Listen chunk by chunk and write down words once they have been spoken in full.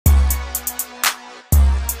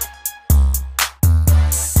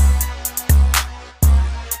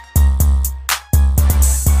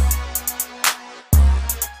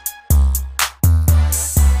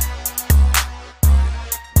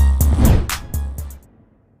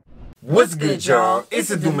What's good, y'all? It's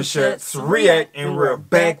the Demouchets REACT, and we're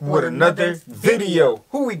back with another video.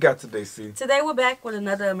 Who we got today, C? Today we're back with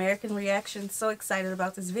another American reaction. So excited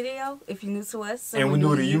about this video. If you're new to us and we're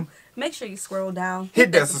new to you, make sure you scroll down,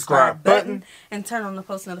 hit that subscribe button, and turn on the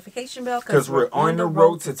post notification bell because we're on the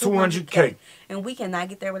road to 200K. And we cannot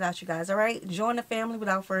get there without you guys, alright? Join the family.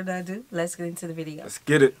 Without further ado, let's get into the video. Let's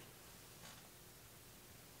get it.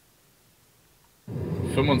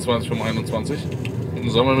 25 um 21.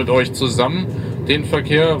 Sollen wir mit euch zusammen den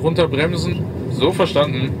Verkehr runterbremsen? So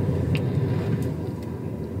verstanden?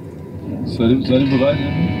 Seid ihr bereit?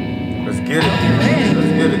 Let's get it.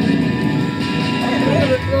 Let's get it.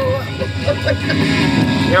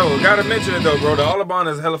 Yo, gotta mention it though, bro. The Autobahn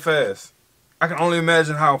is hella fast. I can only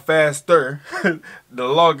imagine how faster the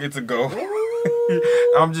law gets to go.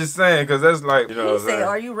 I'm just saying, because that's like, you know. He said,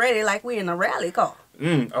 "Are you ready?" Like we in a rally car.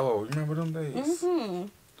 Oh, you remember them days?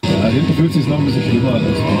 Ja, hinten fühlt sich noch ein bisschen schlimmer an.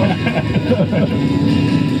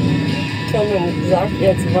 Tom sagt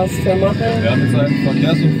jetzt, was wir machen. Wir haben jetzt einen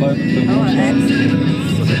Verkehrsunfall mit dem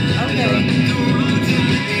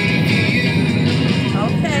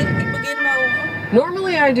Okay, people getting over.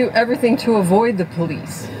 Normally I do everything to avoid the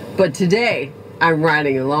police, but today I'm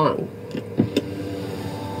riding along.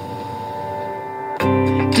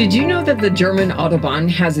 Did you know that the German Autobahn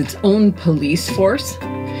has its own police force?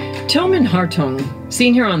 Tillman Hartung,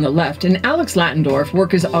 seen here on the left, and Alex Lattendorf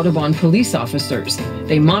work as Autobahn police officers.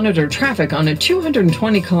 They monitor traffic on a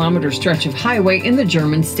 220-kilometer stretch of highway in the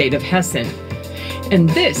German state of Hessen. And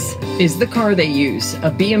this is the car they use, a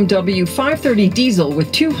BMW 530 diesel with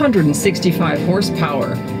 265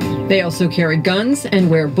 horsepower. They also carry guns and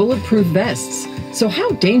wear bulletproof vests. So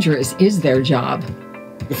how dangerous is their job?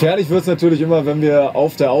 Gefährlich wird es natürlich immer, wenn wir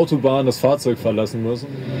auf der Autobahn das Fahrzeug verlassen müssen.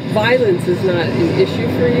 Violence is not an issue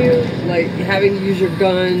for you, like having to use your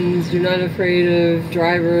guns. You're not afraid of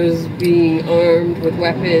drivers being armed with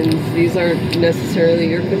weapons. These aren't necessarily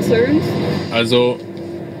your concerns. Also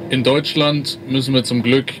in Deutschland müssen wir zum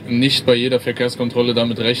Glück nicht bei jeder Verkehrskontrolle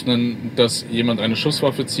damit rechnen, dass jemand eine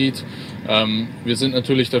Schusswaffe zieht. Wir sind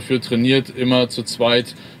natürlich dafür trainiert, immer zu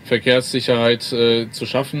zweit Verkehrssicherheit zu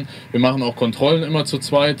schaffen. Wir machen auch Kontrollen immer zu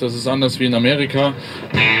zweit. Das ist anders wie in Amerika.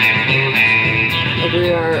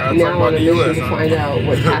 We are now on a mission to find out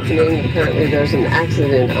what's happening. Apparently there's an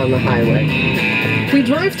accident on the highway. We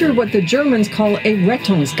drive through what the Germans call a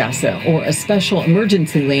Rettungsgasse, or a special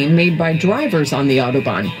emergency lane made by drivers on the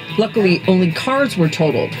Autobahn. Luckily, only cars were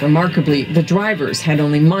totaled. Remarkably, the drivers had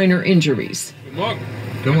only minor injuries. Guten Morgen.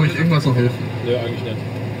 Können wir euch irgendwas noch helfen? Ja, eigentlich nicht.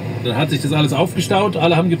 Dann hat sich das alles aufgestaut,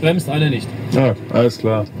 alle haben gebremst, alle nicht. Ja, alles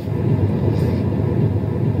klar.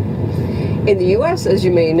 In the U.S., as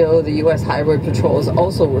you may know, the U.S. Highway Patrol is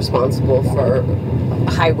also responsible for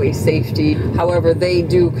highway safety. However, they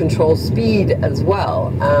do control speed as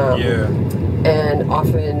well. And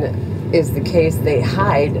often is the case they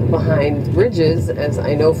hide behind bridges, as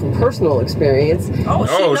I know from personal experience.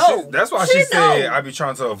 That's why she said I be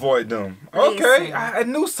trying to avoid them. Okay, I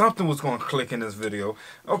knew something was going to click in this video.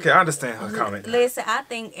 Okay, I understand her comment. Listen, I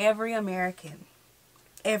think every American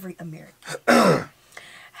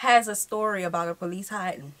has a story about a police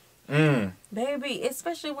hiding. Baby,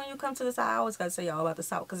 especially when you come to the South. I always gotta tell y'all about the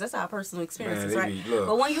South because that's our personal experiences, right?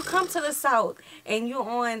 But when you come to the South and you're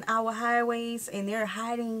on our highways and they're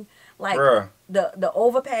hiding, like the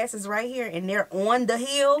overpasses right here, and they're on the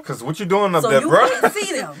hill. Because what you doing up there, bro? So you can't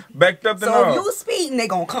see them. Backed up and so if you speeding, they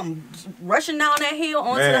gonna come rushing down that hill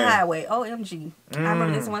onto the highway. OMG. I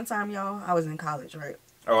remember this one time, y'all. I was in college, right?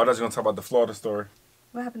 Oh, I was gonna talk about the Florida story.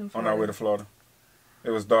 What happened in Florida? On our way to Florida. It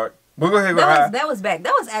was dark. But go ahead, that was back.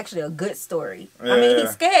 That was actually a good story. I mean, he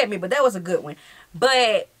scared me, but that was a good one.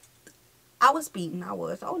 But I was speeding.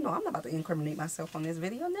 Oh no, I'm not about to incriminate myself on this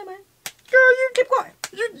video. Never mind. Girl, you keep going.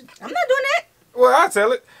 I'm not doing that. Well, I'll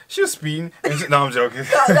tell it. She was speeding. No, I'm joking.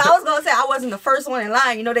 I was going to say I wasn't the first one in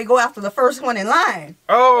line. You know, they go after the first one in line.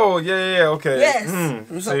 Oh, yeah, okay. Yes.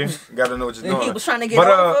 See, got to know what you're doing. He was trying to get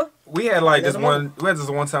over. We had like this one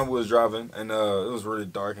time we was driving, and it was really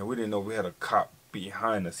dark, and we didn't know we had a cop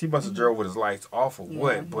behind us. He must have drove with his lights off or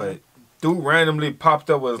what, but dude randomly popped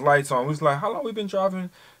up with his lights on. We was like, how long we been driving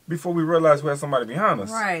before we realized we had somebody behind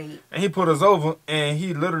us? Right. And he put us over, and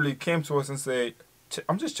he literally came to us and said,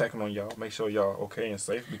 I'm just checking on y'all, make sure y'all okay and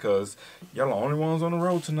safe, because y'all the only ones on the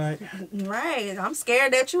road tonight. Right. I'm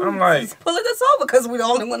scared that you I'm like pulling us over because we're the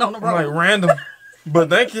only one on the road. I'm like, random. But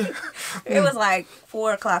thank you. It was like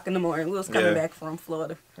 4 o'clock in the morning. We was coming back from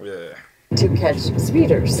Florida. Yeah. To catch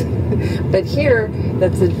speeders. But here,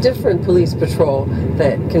 that's a different police patrol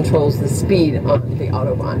that controls the speed on the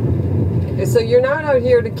Autobahn. So you're not out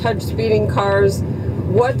here to catch speeding cars.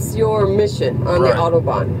 What's your mission on the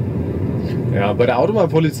Autobahn? Ja, bei der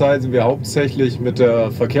Autobahnpolizei sind wir hauptsächlich mit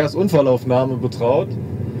der Verkehrsunfallaufnahme betraut.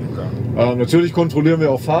 Okay. Natürlich kontrollieren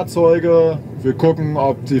wir auch Fahrzeuge. Wir gucken,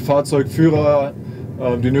 ob die Fahrzeugführer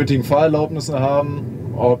die nötigen Fahrerlaubnisse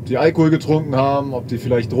haben, ob die Alkohol getrunken haben, ob die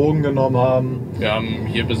vielleicht Drogen genommen haben. Wir haben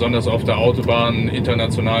hier besonders auf der Autobahn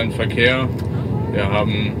internationalen Verkehr. Wir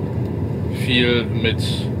haben viel mit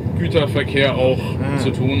Güterverkehr auch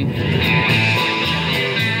zu tun.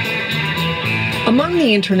 Among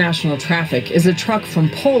the international traffic is a truck from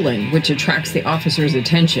Poland, which attracts the officers'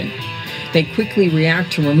 attention. They quickly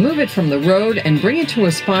react to remove it from the road and bring it to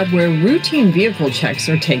a spot where routine vehicle checks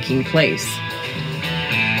are taking place.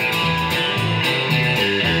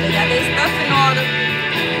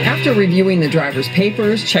 After reviewing the driver's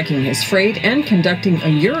papers, checking his freight, and conducting a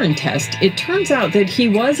urine test, it turns out that he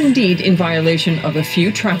was indeed in violation of a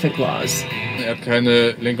few traffic laws. Er hat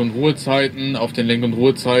keine Lenk- und Ruhezeiten. Auf den Lenk- und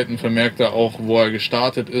Ruhezeiten vermerkt er auch, wo er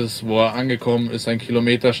gestartet ist, wo er angekommen ist, sein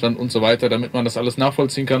Kilometerstand und so weiter, damit man das alles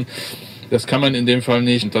nachvollziehen kann. Das kann man in dem Fall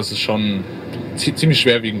nicht. Und das ist schon ziemlich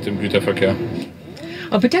schwerwiegend im Güterverkehr.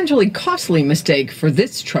 A potentially costly mistake for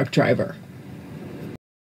this truck driver.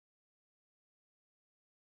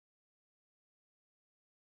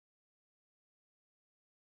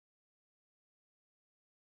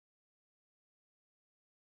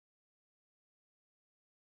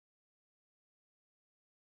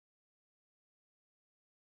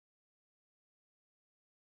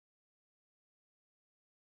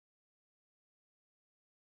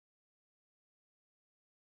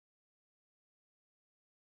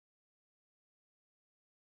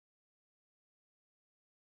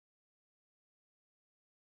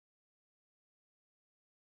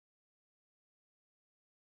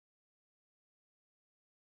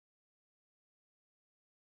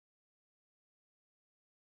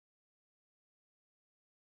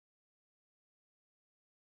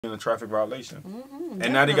 In a traffic violation.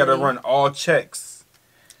 And now they got to run all checks.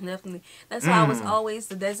 Definitely. That's why I was always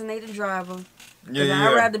the designated driver. Yeah.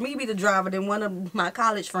 I'd rather me be the driver than one of my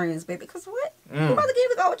college friends, baby. Because what? Who about to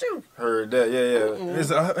give a go with you? Heard that,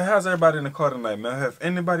 yeah. How's everybody in the car tonight, man? Have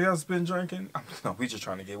anybody else been drinking? No, we just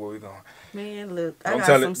trying to get where we going. Man, look, I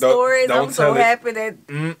got some stories. I'm so happy that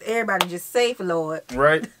everybody just safe, Lord.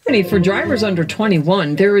 Right. For drivers under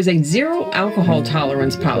 21, there is a zero alcohol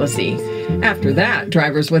tolerance policy. After that,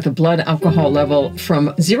 drivers with a blood alcohol level from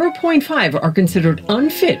 0.5 are considered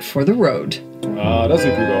unfit for the road. Ah, das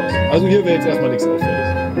sieht gut aus. Also hier wäre jetzt erstmal nichts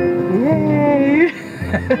auffällig.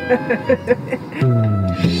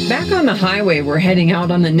 Back on the highway, we're heading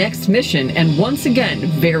out on the next mission, and once again,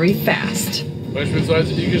 very fast.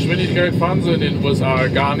 Beispielsweise die Geschwindigkeit fahren sie in den USA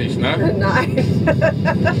gar nicht, ne? Nein.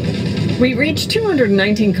 We reached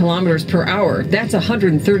 219 kilometers per hour. That's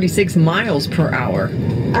 136 miles per hour.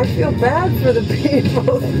 I feel bad for the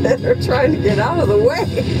people that are trying to get out of the way.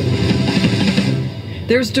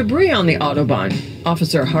 There's debris on the Autobahn.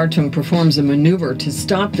 Officer Hartung performs a maneuver to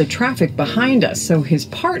stop the traffic behind us so his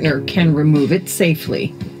partner can remove it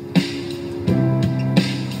safely.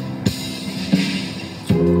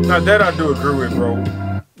 Now that I do agree with, bro.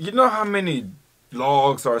 You know how many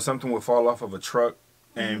logs or something would fall off of a truck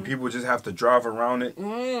and people just have to drive around it?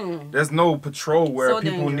 There's no patrol where So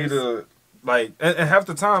people dangerous. need to, like, and half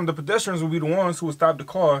the time the pedestrians will be the ones who will stop the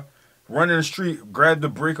car, run in the street, grab the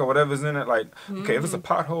brick or whatever's in it. Like, okay, if it's a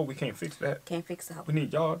pothole, we can't fix that. Can't fix that. We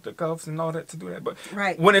need y'all, the cuffs and all that to do that. But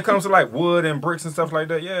Right. when it comes to like wood and bricks and stuff like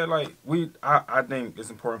that, yeah, like I think it's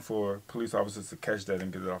important for police officers to catch that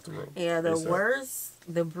and get it off the road. Yeah, the worst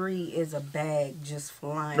debris is a bag just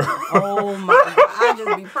flying. Oh my God. I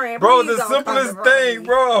just be praying. Bro, please the don't simplest come to thing, me.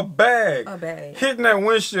 bro, a bag. A bag. Hitting that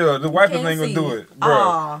windshield, the wipers can't ain't gonna see. do it, bro.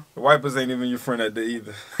 Aw. The wipers ain't even your friend that day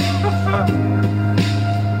either.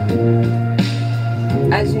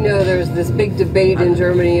 As you know, there's this big debate in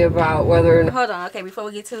Germany about whether or not... Hold on, okay, before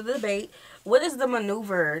we get to the debate, what is the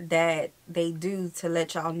maneuver that they do to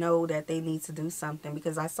let y'all know that they need to do something?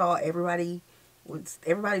 Because I saw everybody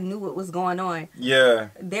knew what was going on. Yeah.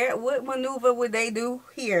 What maneuver would they do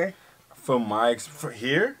here? For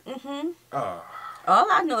here? All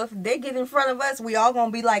I know, if they get in front of us, we all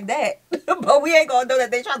gonna be like that. But we ain't gonna know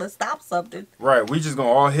that they trying to stop something. Right, we just gonna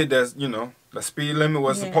all hit that, the speed limit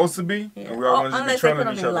was supposed to be, and we all gonna just be trailing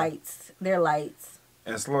each other. Their lights.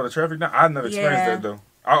 And slow the traffic down. I've never experienced that though.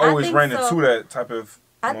 I always think ran so. into that type of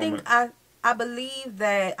moment. I believe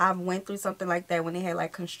that I went through something like that when they had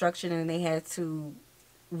like construction and they had to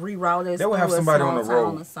reroute us. They would have through a somebody on small the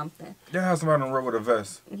town road. or something. They'll have somebody on the road with a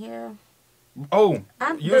vest. Yeah. Oh,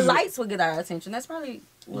 The lights would get our attention. That's probably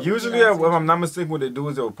usually, if I'm not mistaken, what they do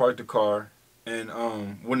is they'll park the car, and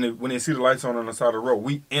when they see the lights on the side of the road,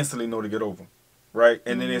 we instantly know to get over. right?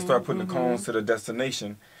 And then they start putting the cones to the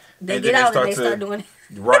destination. They and get then out and they to, start doing it.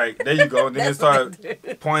 Right, there you go. Then they start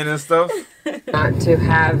pointing stuff. Not to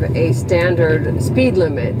have a standard speed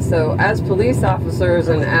limit. So as police officers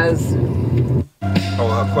and as... Oh,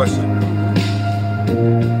 her question.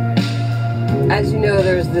 As you know,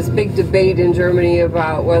 there's this big debate in Germany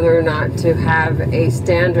about whether or not to have a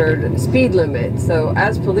standard speed limit. So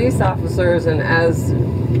as police officers and as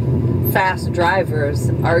fast drivers,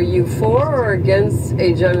 are you for or against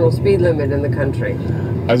a general speed limit in the country?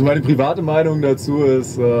 Also meine private Meinung dazu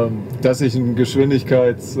ist, dass ich ein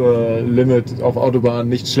Geschwindigkeitslimit auf Autobahnen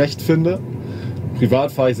nicht schlecht finde.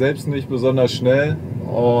 Privat fahre ich selbst nicht besonders schnell.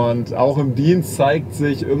 Und auch im Dienst zeigt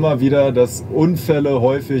sich immer wieder, dass Unfälle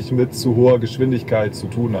häufig mit zu hoher Geschwindigkeit zu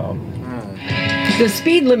tun haben. The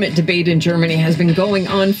speed limit debate in Germany has been going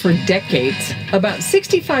on for decades. About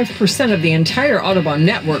 65% of the entire Autobahn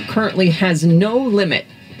network currently has no limit.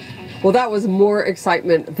 Well, that was more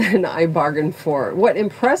excitement than I bargained for. What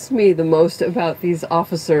impressed me the most about these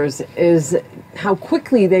officers is how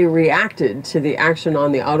quickly they reacted to the action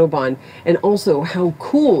on the Autobahn and also how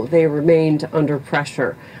cool they remained under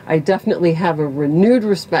pressure. I definitely have a renewed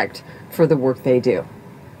respect for the work they do.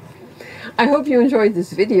 I hope you enjoyed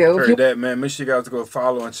this video. Heard that, man. Make sure you guys go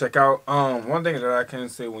follow and check out. One thing that I can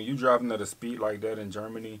say, when you driving at a speed like that in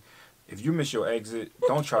Germany, if you miss your exit,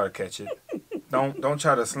 don't try to catch it. Don't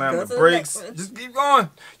try to slam the brakes. Just keep going.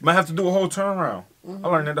 You might have to do a whole turnaround. I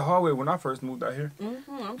learned that the hard way when I first moved out here.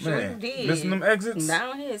 I'm sure you did. Listen to them exits.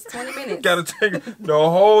 Down here, it's 20 minutes. Gotta take the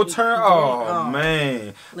whole turn. Oh,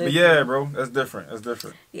 man. But yeah, bro, that's different. That's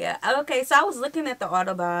different. Yeah. Okay, so I was looking at the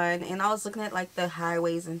Autobahn, and I was looking at like the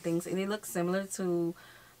highways and things, and it looks similar to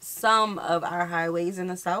some of our highways in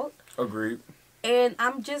the South. Agreed. And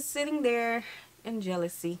I'm just sitting there in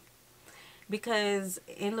jealousy. Because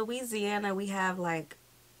in Louisiana, we have like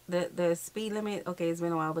the speed limit. Okay, it's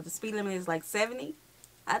been a while, but the speed limit is like 70,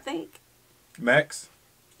 I think. Max?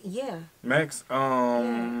 Yeah. Max?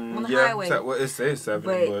 On the highway. Well, it says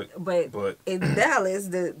 70, but in Dallas,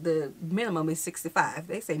 the minimum is 65.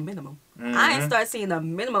 They say minimum. I ain't start seeing a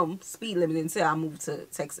minimum speed limit until I moved to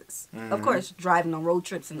Texas. Of course, driving on road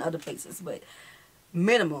trips and other places, but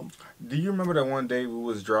minimum. Do you remember that one day we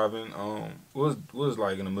was driving, it was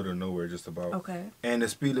like in the middle of nowhere just about. Okay. And the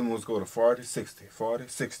speed limit was go to 40, 60, 40,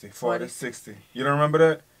 60, 40, 60. You don't remember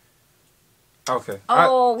that? Okay.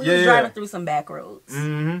 Oh, we was driving through some back roads.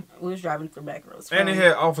 We was driving through back roads. And they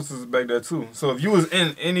had officers back there too. So if you was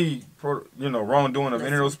in any, wrongdoing of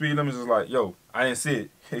any of those speed limits, it's like, yo, I didn't see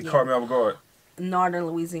it. He caught me off guard. Northern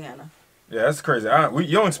Louisiana. Yeah, that's crazy.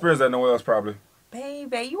 You don't experience that nowhere else probably.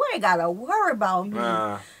 Baby, you ain't gotta worry about me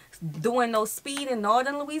doing no speed in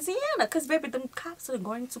Northern Louisiana. Because, baby, them cops are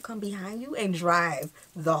going to come behind you and drive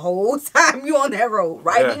the whole time you on that road.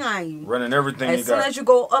 Right behind you. Running everything as soon as you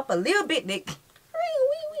go up a little bit, they...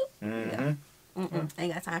 Ain't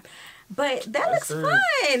got time. But that looks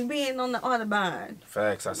fun, being on the Autobahn.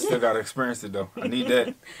 Facts. I still gotta experience it, though. I need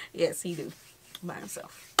that. Yes, he do. By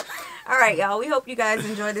himself. All right, y'all. We hope you guys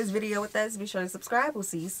enjoyed this video with us. Be sure to subscribe. We'll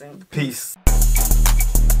see you soon. Peace.